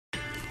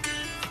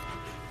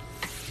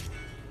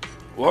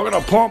Welcome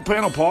to Pump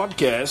Panel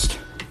Podcast.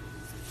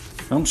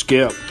 I'm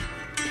Skip.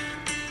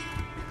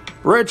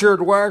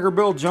 Richard, Wagger,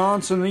 Bill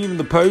Johnson, and even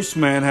the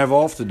postman have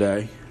off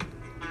today.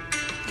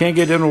 Can't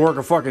get them to work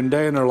a fucking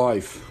day in their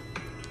life.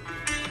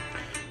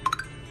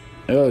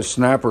 A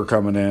snapper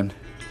coming in.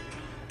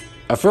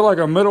 I feel like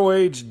a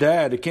middle-aged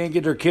dad that can't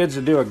get their kids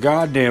to do a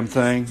goddamn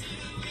thing.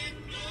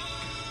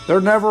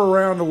 They're never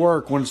around to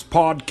work when it's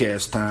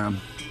podcast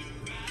time.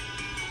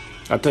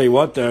 I tell you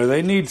what, though,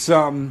 they need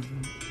something.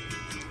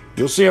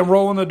 You'll see them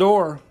rolling the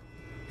door.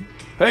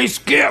 Hey,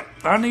 Skip,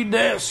 I need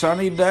this, I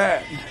need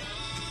that.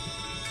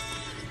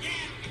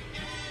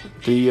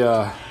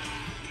 The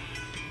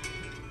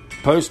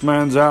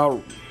postman's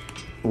out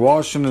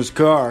washing his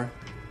car,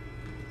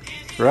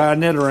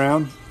 riding it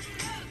around.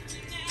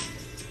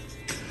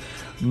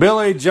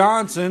 Billy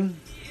Johnson,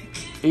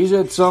 he's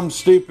at some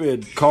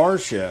stupid car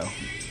show.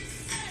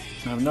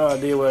 I have no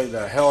idea why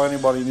the hell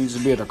anybody needs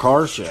to be at a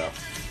car show.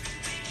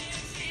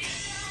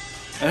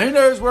 And who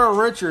knows where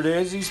Richard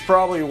is? He's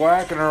probably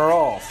whacking her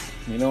off.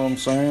 You know what I'm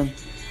saying?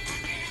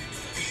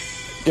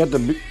 Got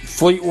the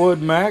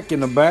Fleetwood Mac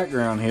in the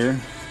background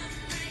here.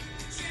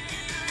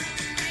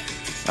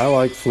 I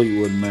like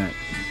Fleetwood Mac.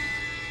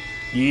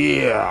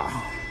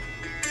 Yeah.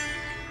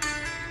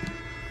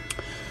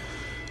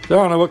 I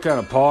don't know what kind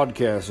of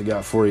podcast I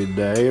got for you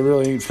today. I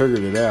really ain't figured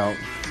it out.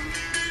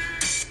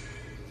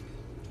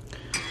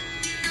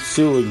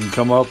 See what we can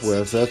come up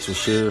with, that's for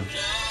sure.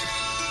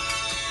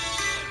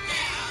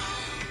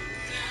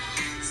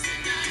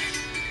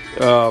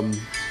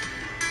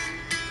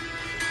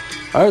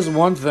 That's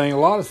one thing. A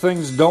lot of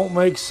things don't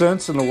make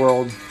sense in the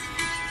world.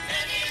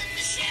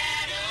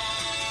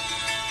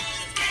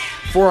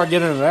 Before I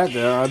get into that,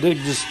 though,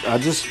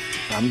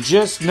 I'm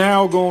just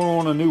now going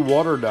on a new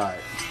water diet.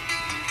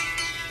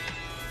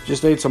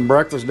 Just ate some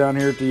breakfast down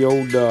here at the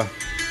old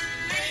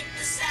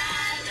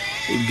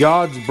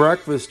God's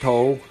Breakfast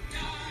Hole.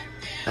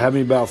 Had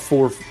me about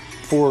four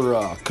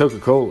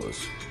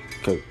Coca-Colas.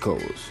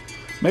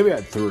 Maybe I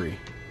had 3.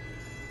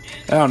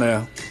 I don't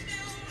know.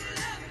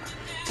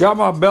 Got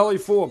my belly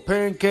full of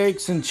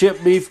pancakes and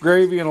chipped beef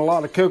gravy and a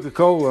lot of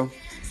Coca-Cola.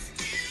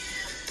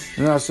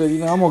 And I said,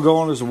 I'm going to go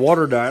on this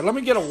water diet. Let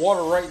me get a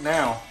water right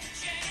now.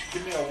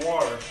 Give me a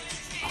water.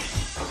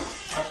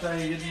 I tell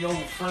you, the old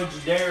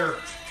Frigidaire.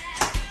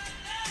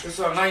 This is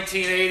a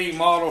 1980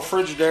 model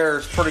Frigidaire.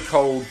 It's pretty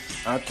cold.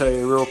 I tell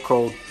you, real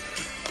cold.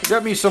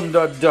 Got me some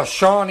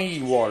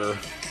Dasani water.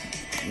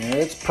 Yeah,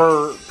 it's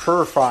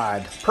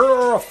purified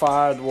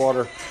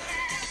water.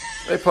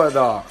 They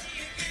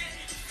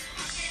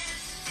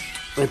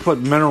put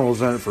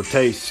minerals in it for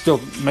taste. Still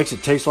makes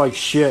it taste like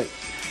shit.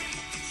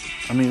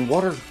 I mean,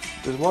 does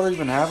water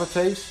even have a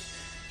taste?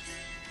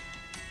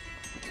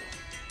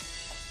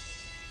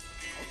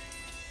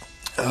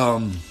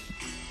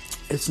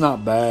 It's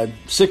not bad.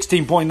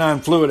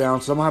 16.9 fluid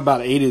ounces. I'm gonna have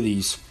about 8 of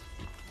these.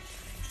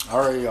 I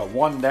already got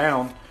one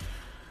down.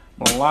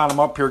 I'm gonna line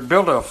them up here.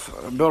 Build a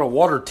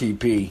water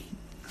TP.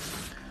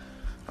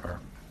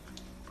 Or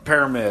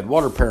Pyramid,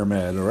 water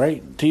pyramid, all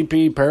right?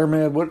 TP,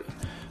 pyramid. What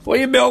do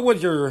you build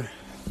with your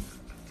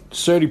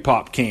soda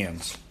pop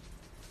cans?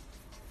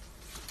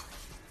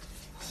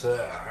 So, all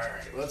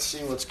right, let's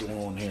see what's going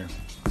on here.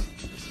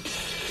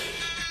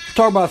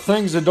 Talk about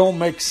things that don't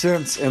make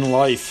sense in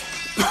life.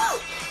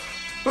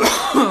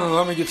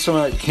 Let me get some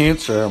of that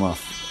cancer out of my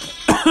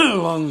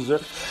lungs there.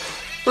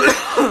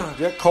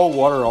 That cold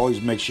water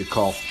always makes you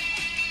cough.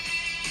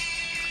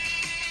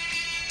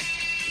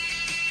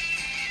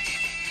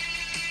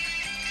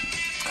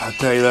 I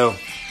tell you though,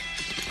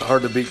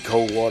 hard to beat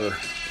cold water.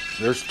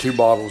 There's 2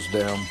 bottles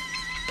down.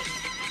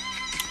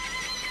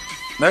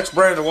 Next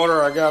brand of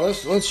water I got,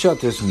 let's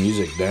shut this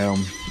music down.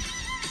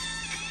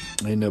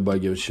 Ain't nobody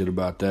give a shit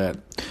about that.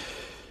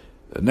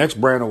 The next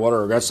brand of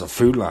water I got's a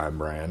Food Line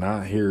brand.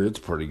 I hear it's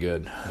pretty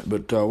good.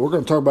 But we're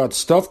going to talk about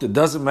stuff that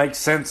doesn't make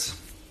sense.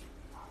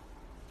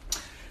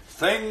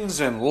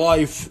 Things in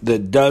life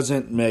that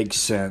doesn't make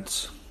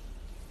sense.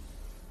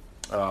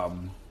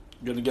 I'm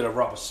going to get a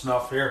drop of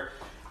snuff here.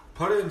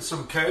 Put in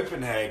some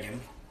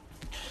Copenhagen.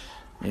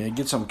 Yeah,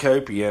 get some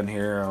Kopi in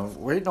here.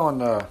 I'm waiting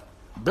on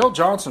Bill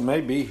Johnson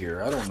may be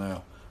here. I don't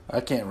know.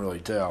 I can't really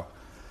tell.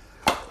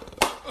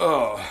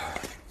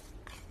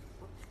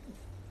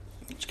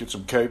 Let's get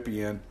some Kopi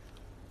in.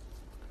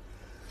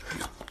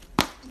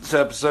 This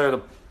episode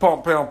of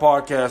Pump Pound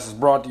Podcast is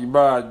brought to you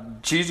by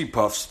Cheesy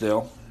Puff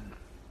Still.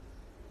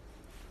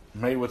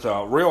 Made with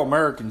real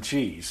American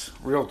cheese.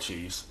 Real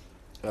cheese.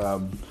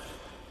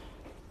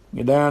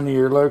 Get down to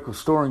your local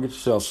store and get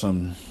yourself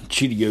some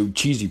Cheeto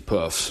Cheesy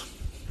Puffs.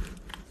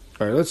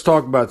 All right, let's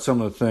talk about some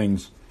of the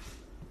things.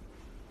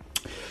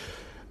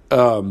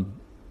 All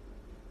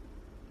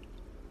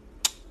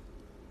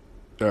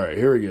right,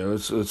 here we go.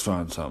 Let's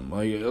find something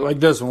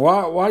like this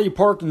one. Why do you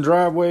park in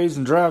driveways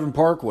and drive in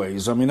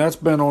parkways? I mean, that's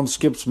been on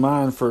Skip's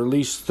mind for at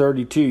least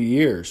 32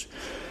 years.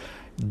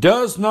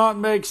 Does not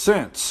make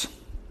sense.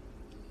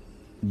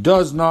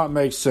 Does not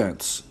make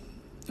sense.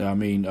 I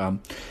mean,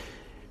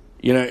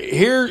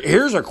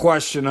 here's a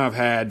question I've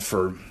had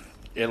for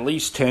at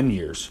least 10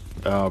 years.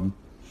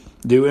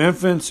 Do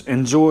infants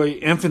enjoy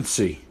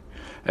infancy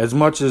as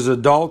much as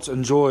adults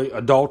enjoy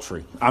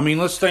adultery? I mean,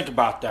 let's think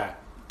about that.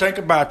 Think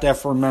about that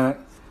for a minute.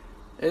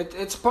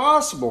 It's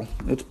possible.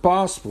 It's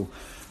possible.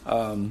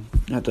 I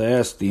have to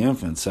ask the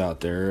infants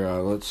out there.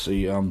 Let's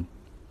see.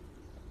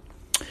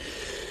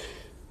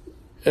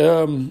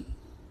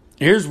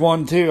 Here's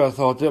one too. I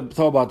thought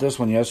about this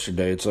one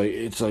yesterday.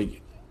 It's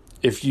like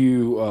if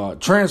you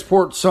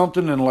transport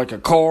something in like a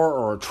car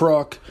or a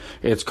truck,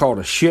 it's called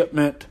a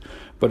shipment.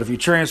 But if you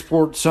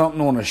transport something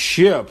on a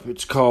ship,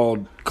 it's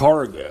called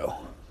cargo.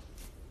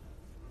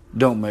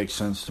 Don't make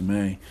sense to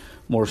me.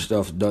 More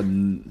stuff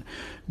doesn't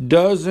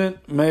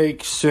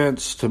make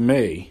sense to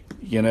me.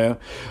 You know,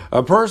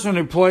 a person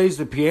who plays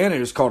the piano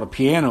is called a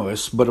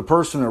pianist, but a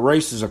person that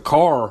races a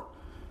car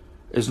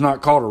is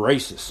not called a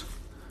racist.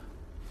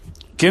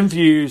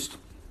 Confused,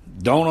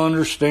 don't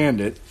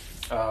understand it.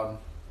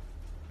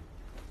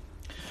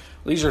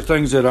 These are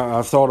things that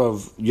I thought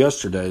of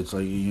yesterday. It's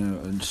like, you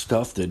know,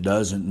 stuff that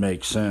doesn't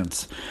make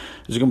sense.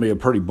 It's going to be a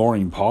pretty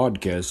boring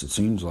podcast, it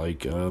seems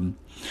like.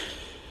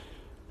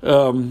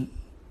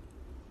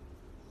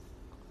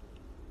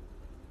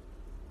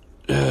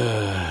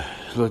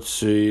 Let's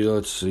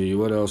see.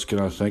 What else can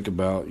I think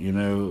about? You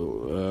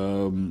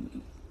know,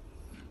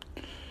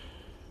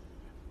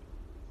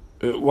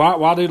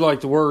 why do you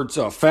like the words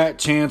fat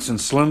chance and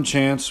slim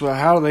chance? Well,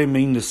 how do they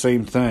mean the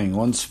same thing?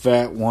 One's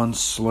fat, one's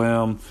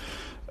slim.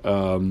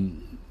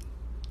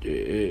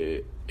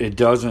 It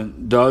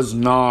does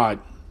not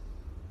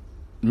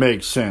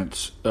make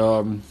sense.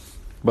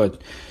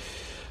 But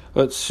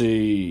let's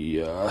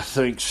see.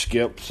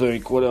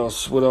 Think. What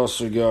else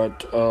we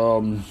got?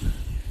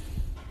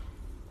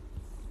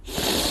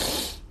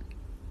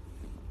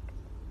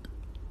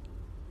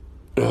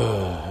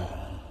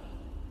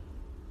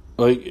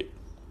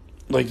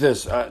 Like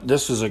this.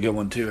 This is a good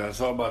one too. I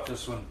thought about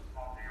this one.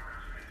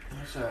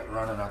 What's that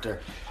running out there?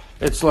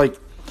 It's like,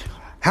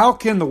 how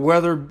can the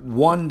weather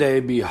one day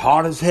be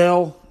hot as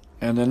hell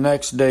and the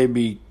next day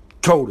be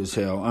cold as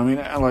hell? I mean,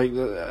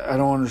 I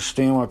don't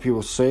understand why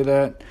people say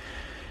that.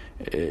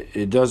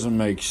 It doesn't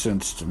make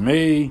sense to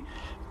me.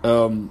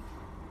 You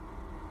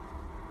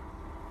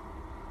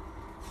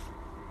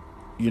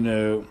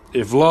know,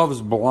 if love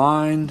is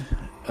blind,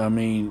 I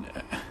mean,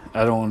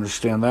 I don't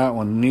understand that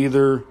one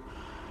neither.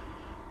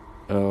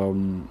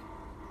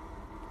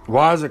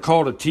 Why is it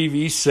called a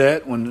TV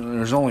set when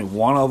there's only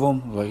one of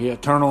them? Like, yeah,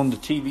 turn on the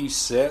TV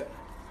set.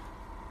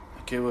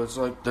 Okay, well, it's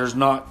like there's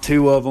not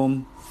two of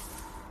them.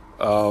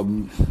 I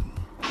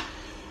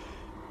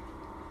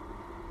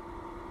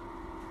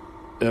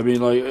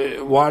mean, like,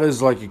 why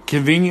does, like,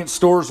 convenience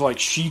stores like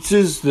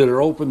Sheetz that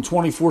are open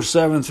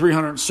 24/7,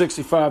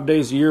 365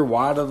 days a year,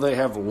 why do they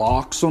have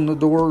locks on the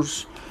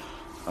doors?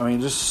 I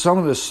mean, just some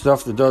of this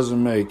stuff that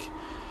doesn't make,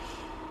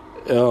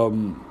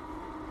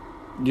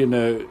 you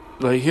know,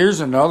 like,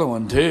 here's another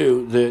one,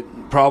 too,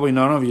 that probably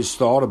none of you's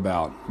thought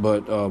about.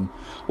 But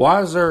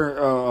why is there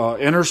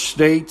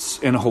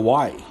interstates in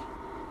Hawaii?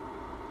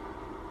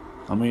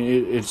 I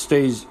mean, it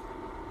stays...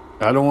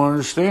 I don't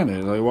understand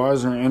it. Like, why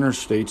is there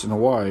interstates in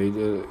Hawaii?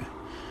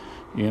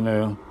 You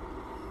know,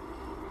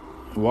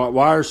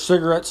 why are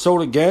cigarettes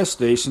sold at gas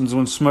stations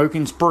when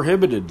smoking's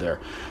prohibited there?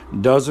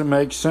 Doesn't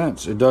make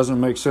sense. It doesn't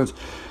make sense.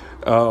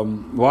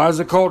 Why is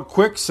it called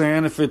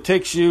quicksand if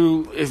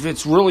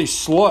it's really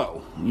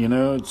slow? You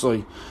know, it's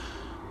like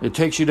it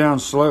takes you down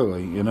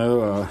slowly. You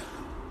know,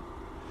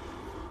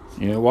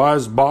 why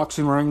is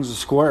boxing rings a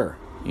square?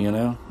 You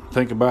know,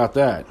 think about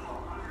that.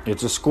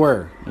 It's a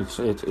square.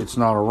 It's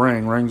not a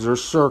ring. Rings are a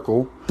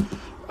circle.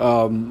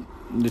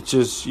 It's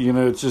just, you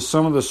know, it's just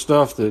some of the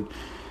stuff that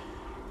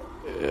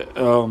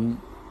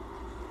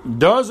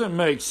doesn't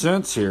make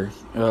sense here,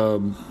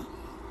 and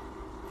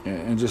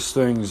just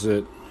things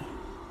that,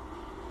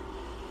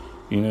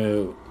 you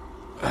know,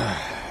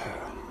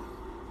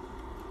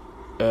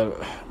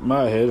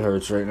 my head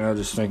hurts right now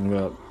just thinking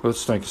about.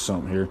 Let's think of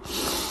something here.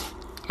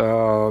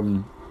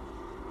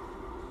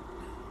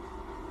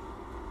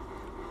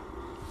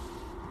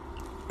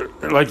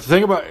 Like,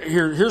 think about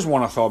here's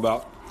one I thought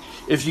about.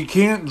 If you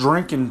can't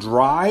drink and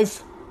drive,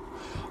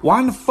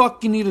 why in the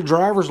fuck you need a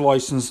driver's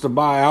license to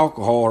buy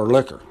alcohol or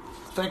liquor?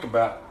 Think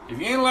about it. If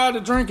you ain't allowed to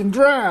drink and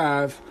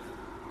drive,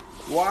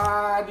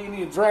 why do you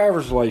need a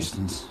driver's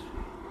license?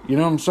 You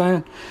know what I'm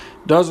saying?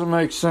 Doesn't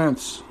make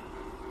sense.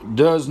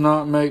 Does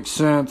not make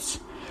sense.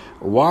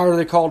 Why are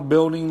they called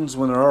buildings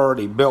when they're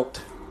already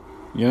built?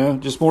 You know,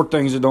 just more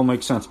things that don't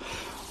make sense.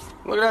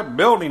 Look at that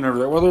building over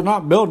there. Well, they're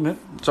not building it.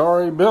 It's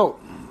already built.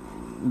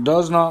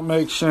 Does not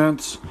make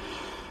sense.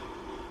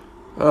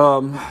 Why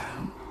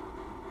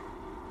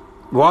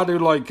do,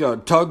 like,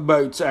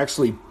 tugboats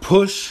actually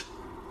push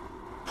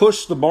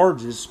the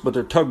barges, but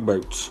they're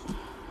tugboats?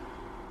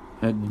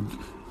 And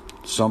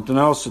something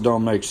else that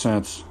don't make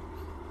sense.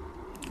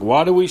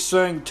 Why do we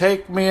sing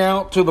 "Take Me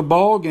Out to the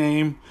Ball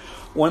Game"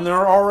 when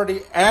they're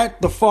already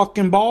at the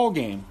fucking ball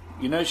game?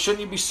 You know,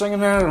 shouldn't you be singing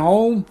that at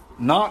home,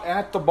 not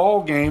at the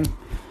ball game?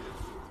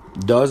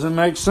 Doesn't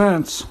make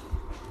sense.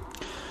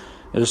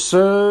 There's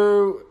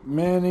so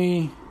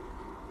many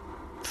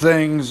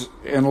things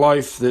in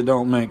life that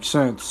don't make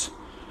sense.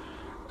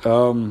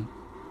 You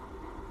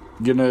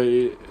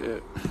know,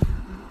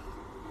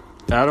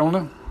 I don't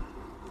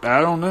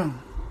know.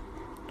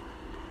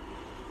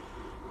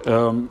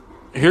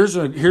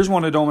 Here's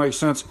one that don't make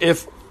sense.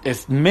 If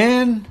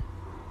men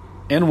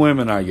and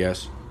women, I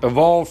guess,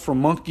 evolved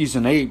from monkeys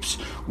and apes,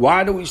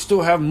 why do we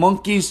still have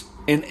monkeys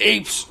and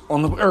apes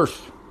on the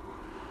earth?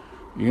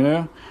 You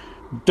know,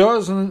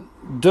 doesn't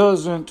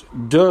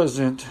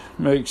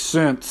make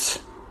sense.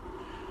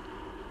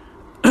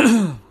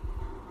 You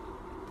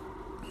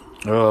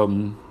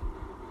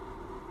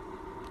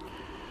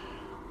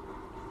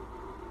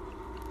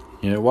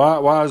know,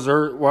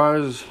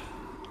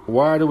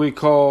 why do we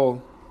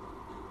call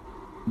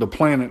the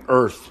planet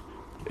Earth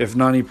if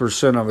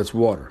 90% of it's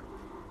water?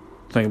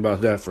 Think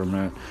about that for a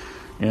minute.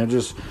 You know,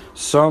 just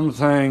some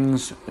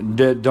things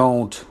that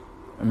don't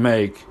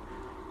make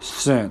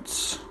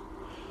sense.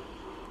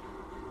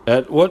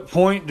 At what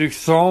point do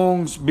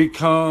thongs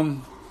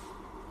become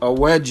a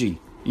wedgie?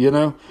 You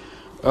know,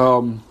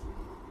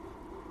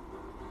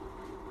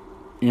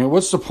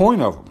 what's the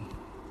point of them?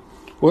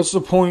 What's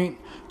the point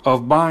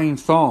of buying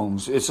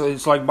thongs? It's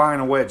like buying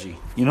a wedgie.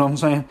 You know what I'm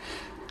saying?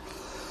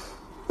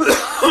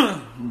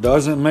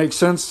 Doesn't make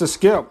sense to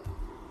skip.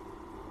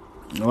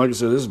 Like I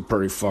said, this is a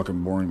pretty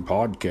fucking boring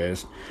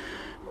podcast.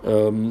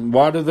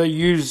 Why do they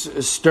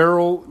use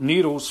sterile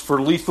needles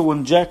for lethal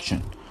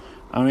injection?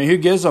 I mean, who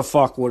gives a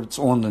fuck what's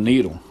on the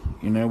needle?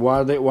 You know,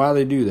 why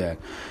they do that?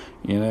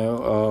 You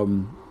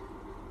know,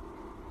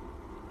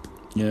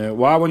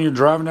 why when you're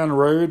driving down the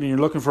road and you're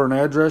looking for an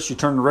address, you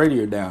turn the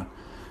radio down.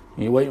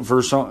 And you're waiting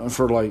for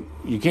something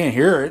you can't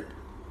hear it.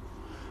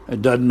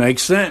 It doesn't make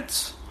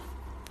sense.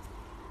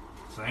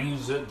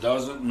 Things that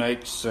doesn't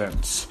make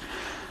sense.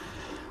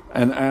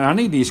 And I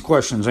need these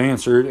questions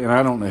answered, and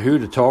I don't know who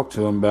to talk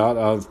to them about.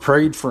 I've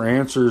prayed for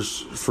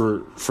answers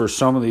for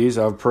some of these.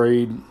 I've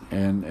prayed,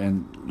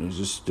 and it's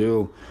just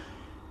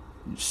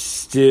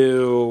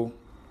still,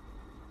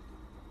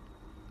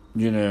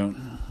 you know,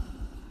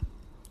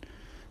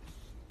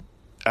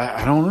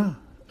 I don't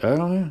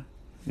know.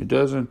 It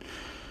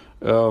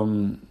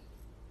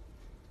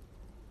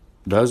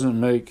doesn't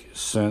make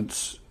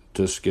sense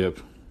to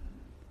skip.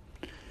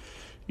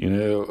 You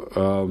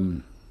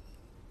know,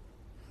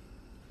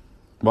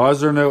 why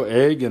is there no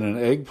egg in an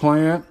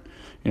eggplant?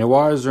 You know,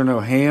 why is there no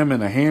ham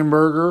in a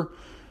hamburger?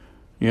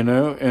 You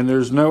know, and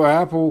there's no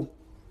apple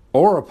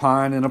or a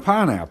pine in a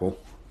pineapple.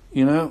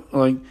 You know,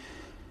 like,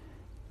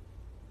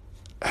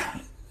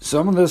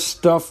 some of this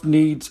stuff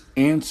needs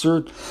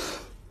answered.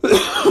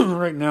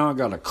 Right now I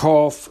got a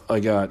cough.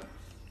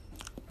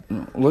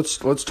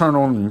 Let's turn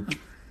on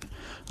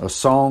a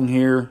song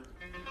here.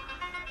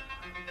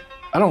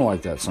 I don't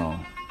like that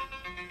song,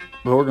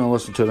 but we're going to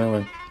listen to it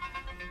anyway.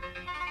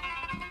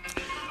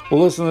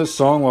 We'll listen to this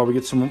song while we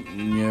get some,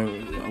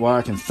 while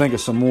I can think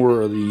of some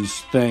more of these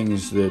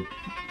things that,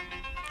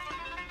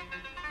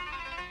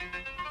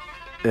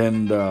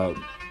 and,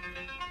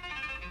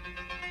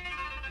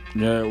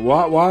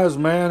 why is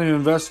man who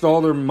invests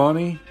all their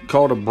money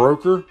called a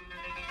broker?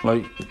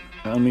 Like,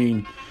 I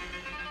mean,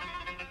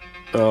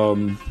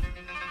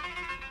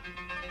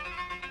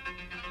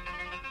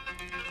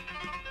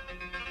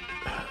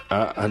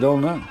 I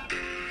don't know.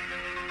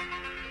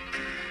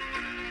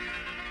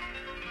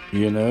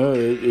 You know,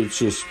 it's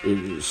just,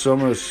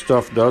 some of the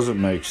stuff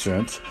doesn't make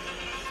sense.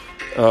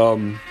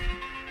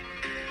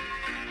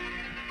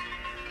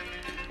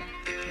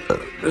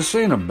 This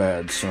ain't a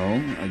bad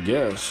song, I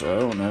guess. I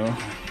don't know.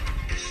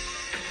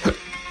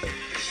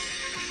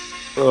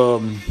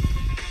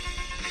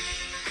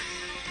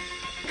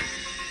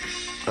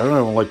 I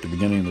don't even like the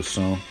beginning of the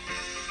song.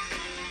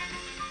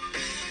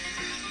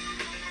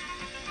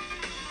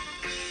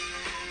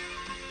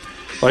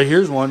 Like,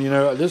 here's one,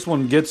 this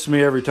one gets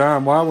me every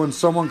time. Why, when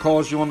someone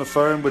calls you on the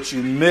phone, but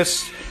you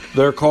miss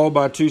their call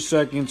by 2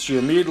 seconds, you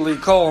immediately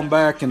call them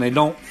back and they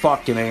don't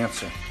fucking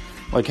answer?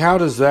 Like, how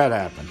does that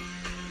happen?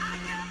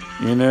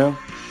 You know?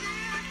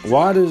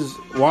 Why does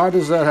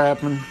that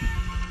happen?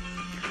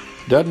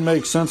 Doesn't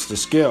make sense to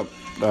skip.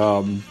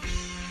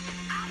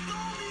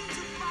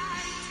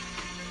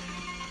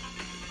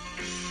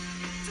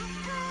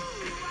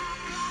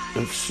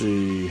 Let's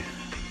see.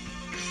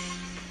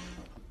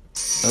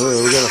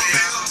 Oh,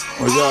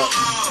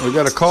 we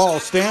got a call.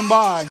 Stand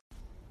by.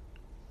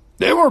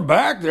 They were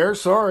back there.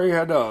 Sorry,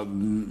 had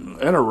an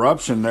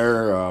interruption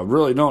there.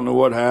 Really don't know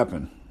what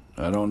happened.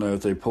 I don't know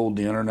if they pulled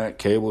the internet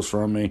cables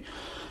from me.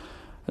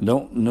 I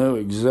don't know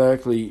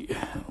exactly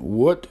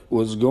what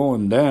was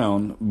going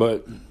down,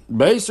 but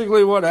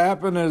basically what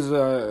happened is,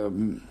 I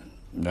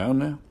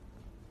don't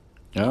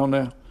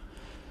know.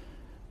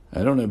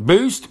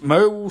 Boost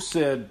Mobile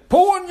said,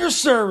 pulling your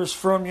service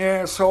from you,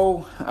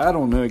 asshole. I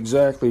don't know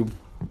exactly,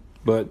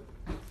 but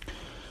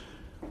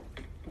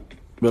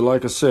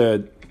like I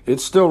said,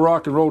 it's still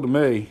rock and roll to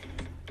me.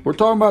 We're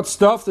talking about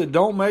stuff that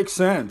don't make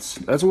sense.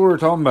 That's what we're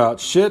talking about.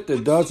 Shit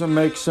that doesn't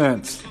make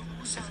sense.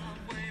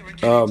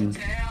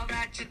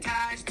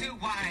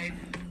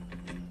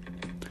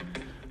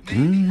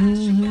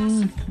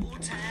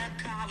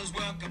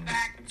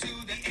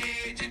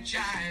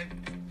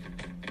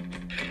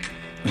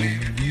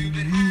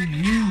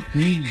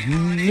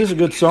 It's a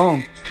good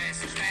song.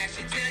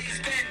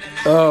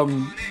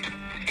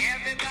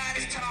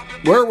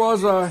 Where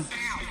was I?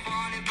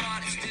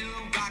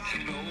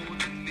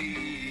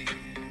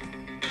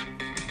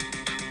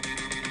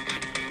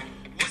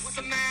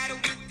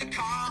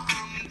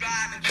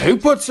 Who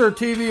puts their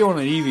TV on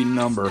an even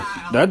number?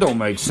 That don't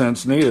make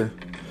sense neither.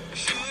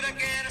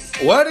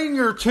 Wetting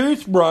your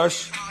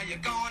toothbrush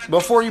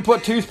before you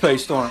put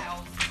toothpaste on it.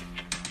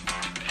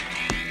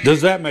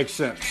 Does that make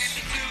sense?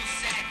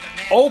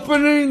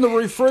 Opening the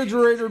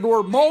refrigerator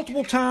door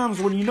multiple times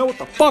when you know what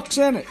the fuck's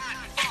in it.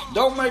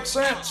 Don't make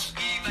sense.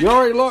 You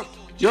already looked.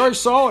 You already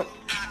saw it.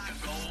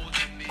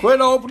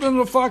 Quit opening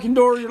the fucking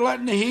door. You're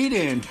letting the heat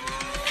in.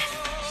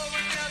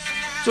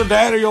 So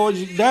Dad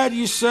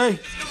used to say,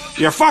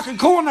 you're fucking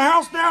cooling the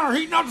house down or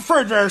heating up the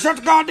refrigerator. Shut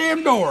the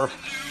goddamn door.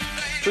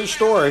 True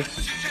story.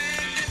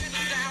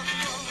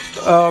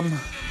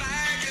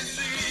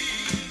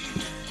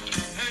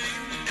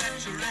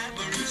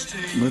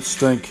 Let's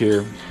think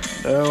here.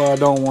 Oh, I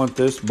don't want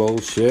this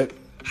bullshit.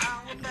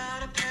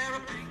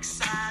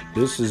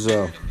 This is,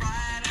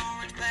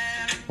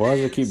 why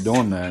does it keep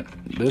doing that?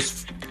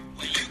 This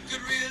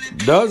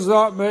does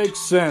not make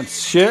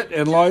sense. Shit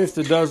in life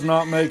that does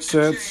not make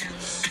sense.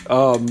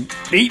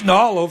 Eating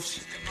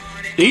olives.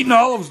 Eating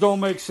olives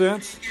don't make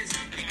sense.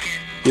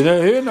 You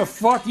know, who in the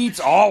fuck eats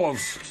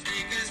olives?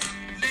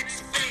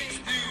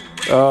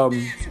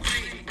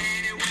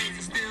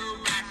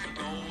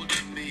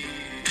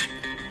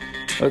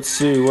 Let's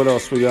see what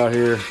else we got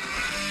here.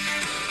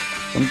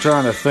 I'm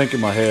trying to think in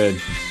my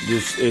head.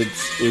 Just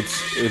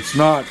it's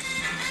not.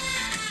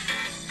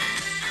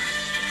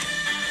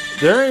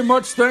 There ain't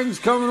much things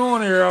coming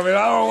on here. I mean,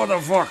 I don't know what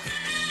the fuck.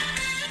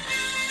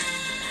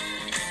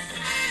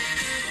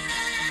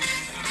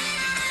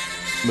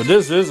 But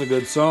this is a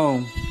good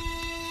song.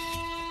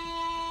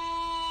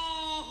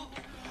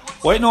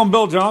 Waiting on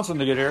Bill Johnson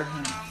to get here.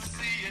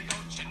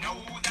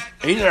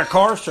 He's at a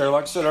car show,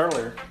 like I said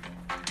earlier.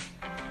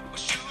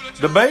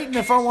 Debating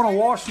if I want to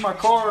wash my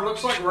car. It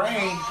looks like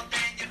rain.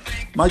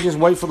 Might just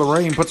wait for the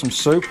rain and put some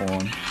soap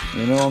on.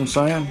 You know what I'm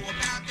saying?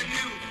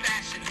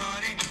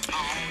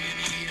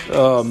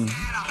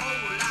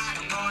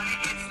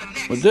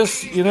 But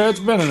this, you know,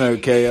 it's been an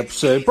okay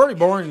episode. Pretty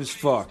boring as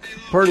fuck.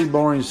 Pretty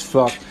boring as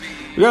fuck.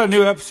 We got a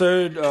new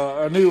episode,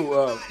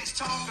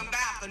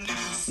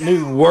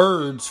 new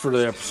words for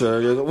the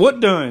episode.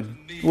 What doing?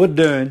 What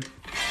doing?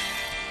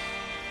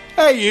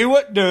 Hey you,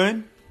 what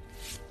doing?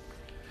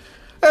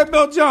 Hey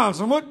Bill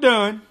Johnson, what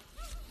doing?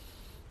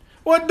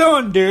 What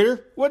doing,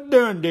 dude? What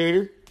doing,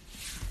 dude?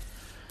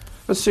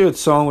 Let's see what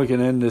song we can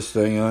end this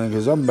thing on,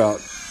 because I'm about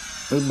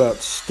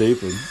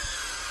stupid.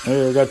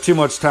 Hey, I got too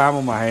much time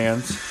on my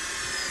hands.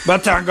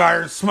 About time I go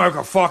here and smoke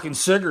a fucking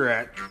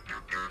cigarette.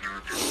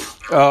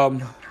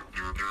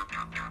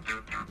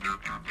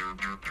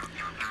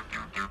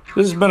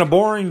 This has been a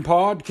boring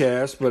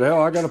podcast, but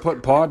hell, I gotta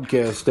put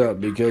podcast up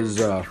because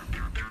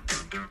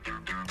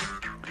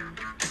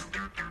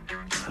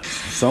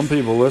some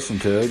people listen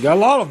to it. Got a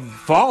lot of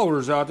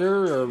followers out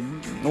there. I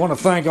want to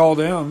thank all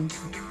them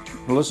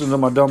for listening to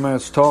my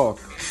dumbass talk.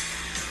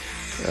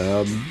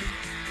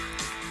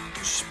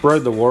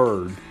 Spread the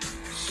word.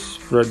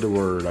 Spread the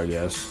word, I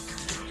guess.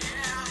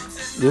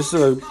 This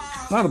is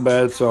not a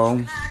bad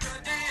song.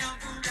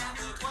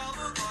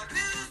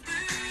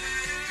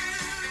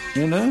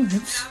 You know,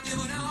 it's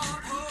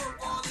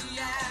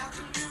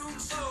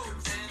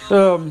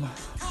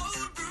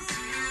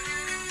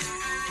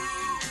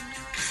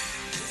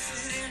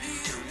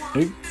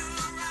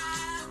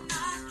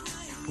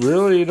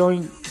really, you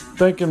don't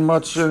thinking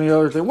much any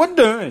other thing. What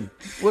doing?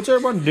 What's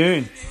everyone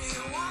doing?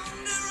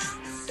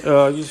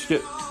 Just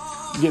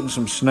getting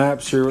some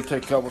snaps here. We'll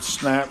take a couple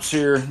snaps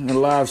here. The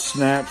live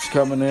snaps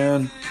coming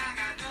in.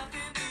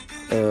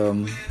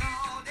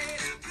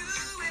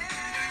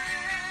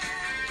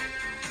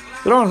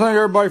 But I want to thank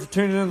everybody for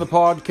tuning in to the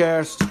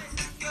podcast,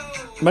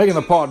 making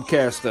the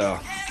podcast a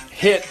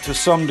hit to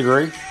some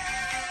degree.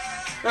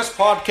 This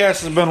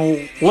podcast has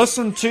been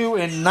listened to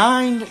in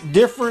 9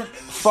 different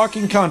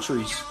fucking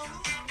countries.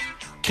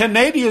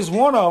 Canada is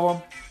one of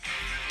them.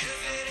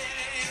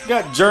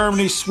 Got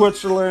Germany,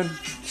 Switzerland,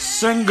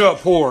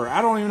 Singapore.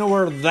 I don't even know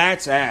where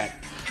that's at.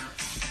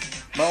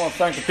 But I want to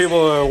thank the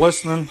people that are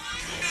listening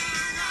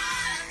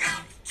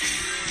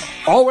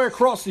all the way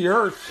across the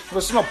earth.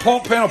 Listen to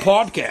Pump Panel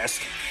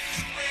Podcast.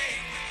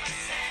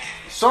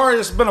 Sorry,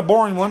 this has been a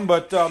boring one,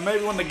 but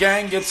maybe when the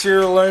gang gets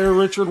here later,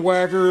 Richard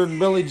Wacker and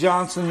Billy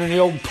Johnson and the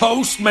old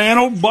postman,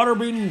 old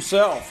Butterbean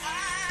himself.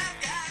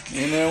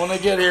 You know, when they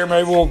get here,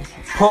 maybe we'll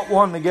put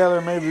one together,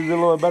 maybe be a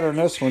little better than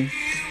this one.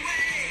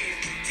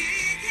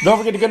 Don't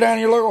forget to go down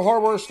to your local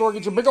hardware store,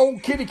 get your big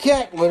old kitty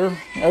cat litter.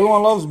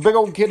 Everyone loves big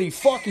old kitty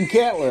fucking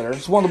cat litter.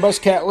 It's one of the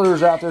best cat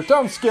litters out there.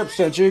 Tell them Skip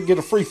sent you, get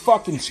a free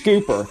fucking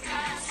scooper.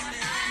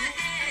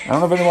 I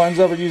don't know if anyone's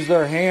ever used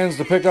their hands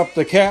to pick up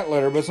the cat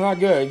litter, but it's not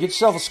good. Get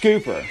yourself a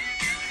scooper.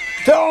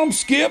 Tell them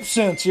Skip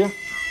sent you.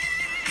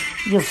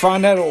 You can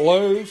find that at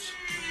Lowe's,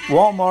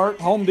 Walmart,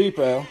 Home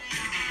Depot.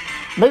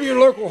 Maybe your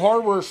local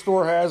hardware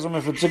store has them.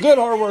 If it's a good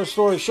hardware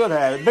store, it should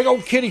have it. Big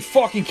old kitty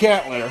fucking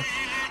cat litter.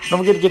 Don't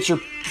forget to get your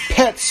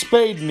pets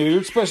spayed and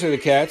neutered, especially the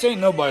cats.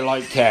 Ain't nobody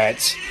like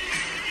cats.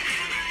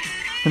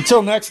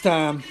 Until next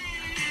time,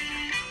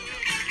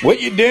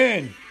 what you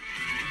doing?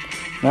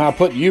 Now I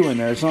put you in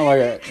there. It's not like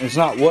it's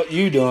not what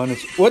you doing.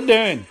 It's what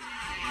doing.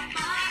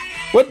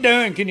 What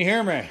doing? Can you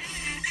hear me?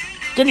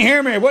 Can you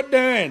hear me? What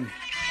doing?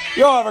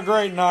 Y'all have a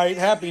great night.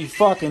 Happy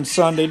fucking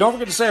Sunday. Don't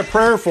forget to say a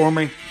prayer for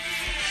me.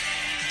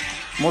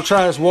 I'm gonna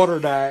try this water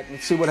diet.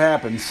 Let's see what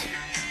happens.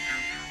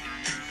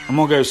 I'm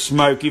gonna go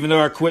smoke, even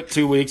though I quit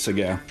 2 weeks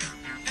ago.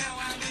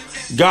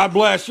 God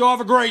bless. Y'all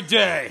have a great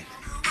day.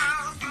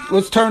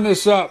 Let's turn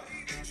this up.